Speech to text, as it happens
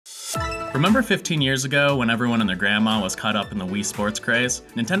Remember 15 years ago when everyone and their grandma was caught up in the Wii Sports craze?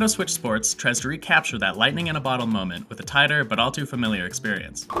 Nintendo Switch Sports tries to recapture that lightning-in-a-bottle moment with a tighter but all too familiar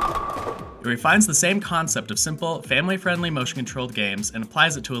experience. It refines the same concept of simple, family-friendly motion-controlled games and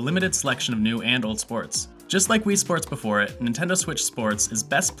applies it to a limited selection of new and old sports. Just like Wii Sports before it, Nintendo Switch Sports is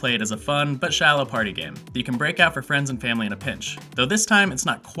best played as a fun but shallow party game that you can break out for friends and family in a pinch, though this time it's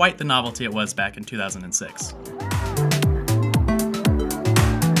not quite the novelty it was back in 2006.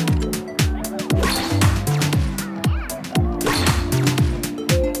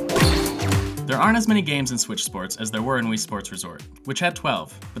 There aren't as many games in Switch Sports as there were in Wii Sports Resort, which had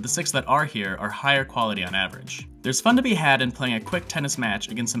 12, but the 6 that are here are higher quality on average. There's fun to be had in playing a quick tennis match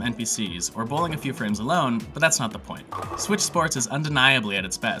against some NPCs or bowling a few frames alone, but that's not the point. Switch Sports is undeniably at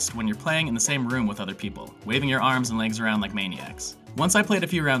its best when you're playing in the same room with other people, waving your arms and legs around like maniacs. Once I played a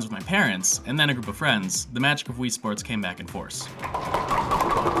few rounds with my parents, and then a group of friends, the magic of Wii Sports came back in force.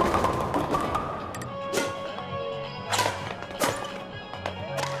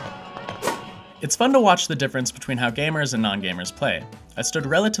 It's fun to watch the difference between how gamers and non-gamers play. I stood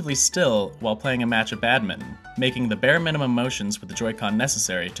relatively still while playing a match of badminton, making the bare minimum motions with the Joy-Con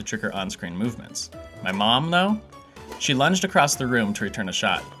necessary to trigger on-screen movements. My mom, though? She lunged across the room to return a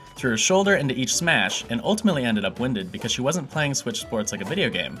shot, threw her shoulder into each smash, and ultimately ended up winded because she wasn't playing Switch Sports like a video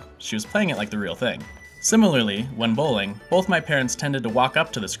game. She was playing it like the real thing. Similarly, when bowling, both my parents tended to walk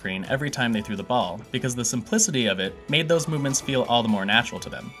up to the screen every time they threw the ball, because the simplicity of it made those movements feel all the more natural to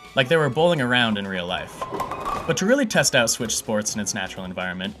them, like they were bowling around in real life. But to really test out Switch Sports in its natural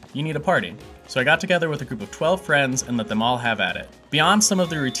environment, you need a party. So I got together with a group of 12 friends and let them all have at it. Beyond some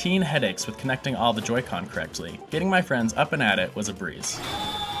of the routine headaches with connecting all the Joy-Con correctly, getting my friends up and at it was a breeze.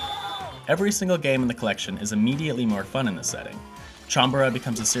 Every single game in the collection is immediately more fun in this setting. Chambara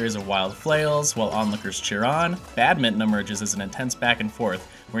becomes a series of wild flails, while onlookers cheer on, badminton emerges as an intense back and forth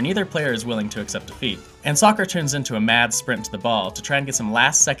where neither player is willing to accept defeat, and soccer turns into a mad sprint to the ball to try and get some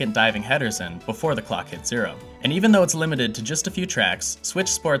last-second diving headers in before the clock hits 0. And even though it's limited to just a few tracks, Switch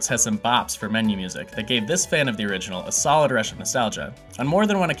Sports has some bops for menu music that gave this fan of the original a solid rush of nostalgia. On more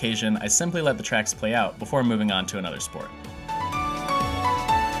than one occasion, I simply let the tracks play out before moving on to another sport.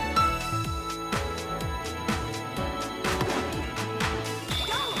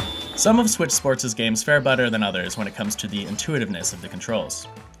 Some of Switch Sports' games fare better than others when it comes to the intuitiveness of the controls.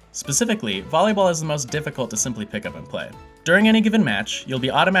 Specifically, volleyball is the most difficult to simply pick up and play. During any given match, you'll be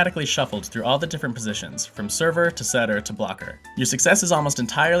automatically shuffled through all the different positions, from server to setter to blocker. Your success is almost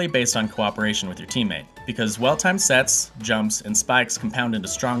entirely based on cooperation with your teammate, because well-timed sets, jumps, and spikes compound into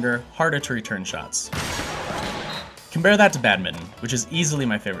stronger, harder to return shots. Compare that to badminton, which is easily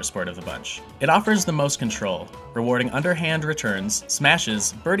my favorite sport of the bunch. It offers the most control, rewarding underhand returns,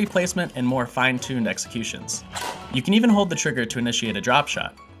 smashes, birdie placement, and more fine-tuned executions. You can even hold the trigger to initiate a drop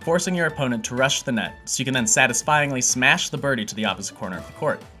shot, forcing your opponent to rush the net, so you can then satisfyingly smash the birdie to the opposite corner of the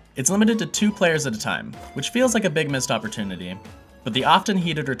court. It's limited to 2 players at a time, which feels like a big missed opportunity, but the often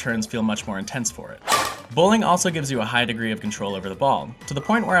heated returns feel much more intense for it. Bowling also gives you a high degree of control over the ball, to the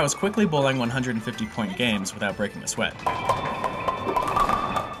point where I was quickly bowling 150-point games without breaking a sweat.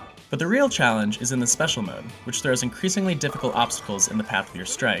 But the real challenge is in the special mode, which throws increasingly difficult obstacles in the path of your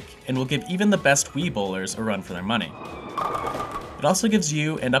strike, and will give even the best Wii bowlers a run for their money. It also gives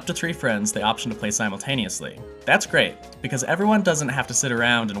you and up to 3 friends the option to play simultaneously. That's great, because everyone doesn't have to sit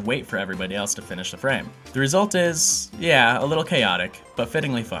around and wait for everybody else to finish the frame. The result is, yeah, a little chaotic, but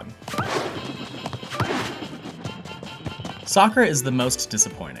fittingly fun. Soccer is the most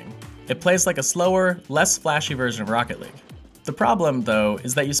disappointing. It plays like a slower, less flashy version of Rocket League. The problem, though,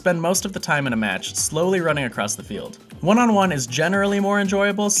 is that you spend most of the time in a match slowly running across the field. 1-on-1 is generally more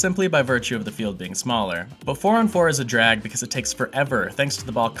enjoyable simply by virtue of the field being smaller, but 4-on-4 is a drag because it takes forever thanks to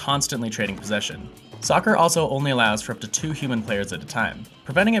the ball constantly trading possession. Soccer also only allows for up to 2 human players at a time,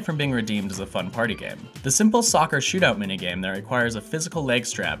 preventing it from being redeemed as a fun party game. The simple soccer shootout minigame that requires a physical leg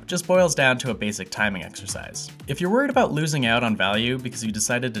strap just boils down to a basic timing exercise. If you're worried about losing out on value because you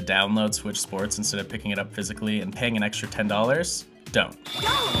decided to download Switch Sports instead of picking it up physically and paying an extra $10, don't.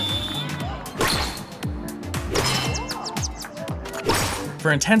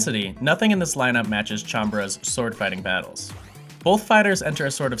 For intensity, nothing in this lineup matches Chambara's sword-fighting battles. Both fighters enter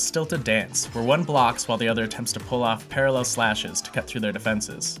a sort of stilted dance, where one blocks while the other attempts to pull off parallel slashes to cut through their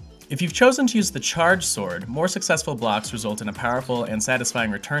defenses. If you've chosen to use the charged sword, more successful blocks result in a powerful and satisfying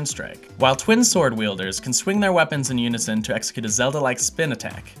return strike, while twin sword wielders can swing their weapons in unison to execute a Zelda-like spin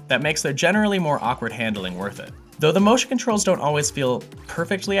attack that makes their generally more awkward handling worth it. Though the motion controls don't always feel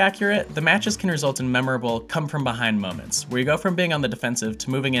perfectly accurate, the matches can result in memorable come-from-behind moments, where you go from being on the defensive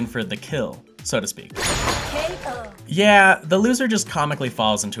to moving in for the kill, so to speak. Yeah, the loser just comically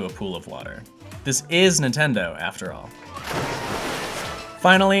falls into a pool of water. This is Nintendo, after all.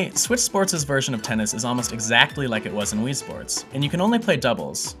 Finally, Switch Sports' version of tennis is almost exactly like it was in Wii Sports, and you can only play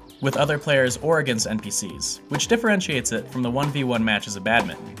doubles, with other players or against NPCs, which differentiates it from the 1v1 matches of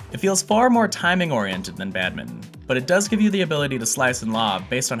badminton. It feels far more timing-oriented than badminton, but it does give you the ability to slice and lob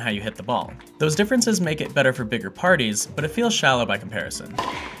based on how you hit the ball. Those differences make it better for bigger parties, but it feels shallow by comparison.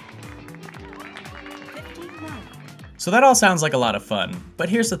 So that all sounds like a lot of fun, but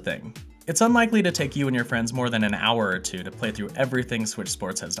here's the thing. It's unlikely to take you and your friends more than an hour or two to play through everything Switch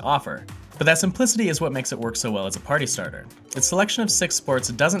Sports has to offer. But that simplicity is what makes it work so well as a party starter. Its selection of 6 sports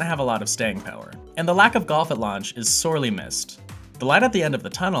doesn't have a lot of staying power, and the lack of golf at launch is sorely missed. The light at the end of the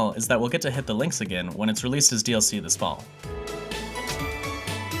tunnel is that we'll get to hit the links again when it's released as DLC this fall.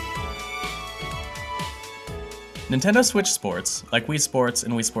 Nintendo Switch Sports, like Wii Sports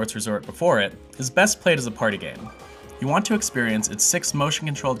and Wii Sports Resort before it, is best played as a party game. You want to experience its 6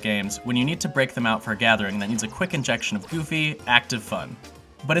 motion-controlled games when you need to break them out for a gathering that needs a quick injection of goofy, active fun.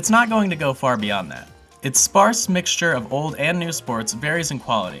 But it's not going to go far beyond that. Its sparse mixture of old and new sports varies in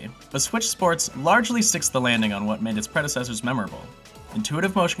quality, but Switch Sports largely sticks the landing on what made its predecessors memorable.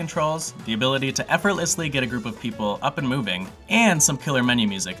 Intuitive motion controls, the ability to effortlessly get a group of people up and moving, and some killer menu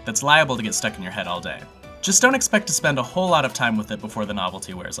music that's liable to get stuck in your head all day. Just don't expect to spend a whole lot of time with it before the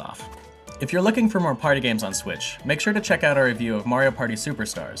novelty wears off. If you're looking for more party games on Switch, make sure to check out our review of Mario Party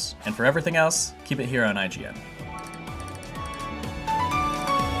Superstars, and for everything else, keep it here on IGN.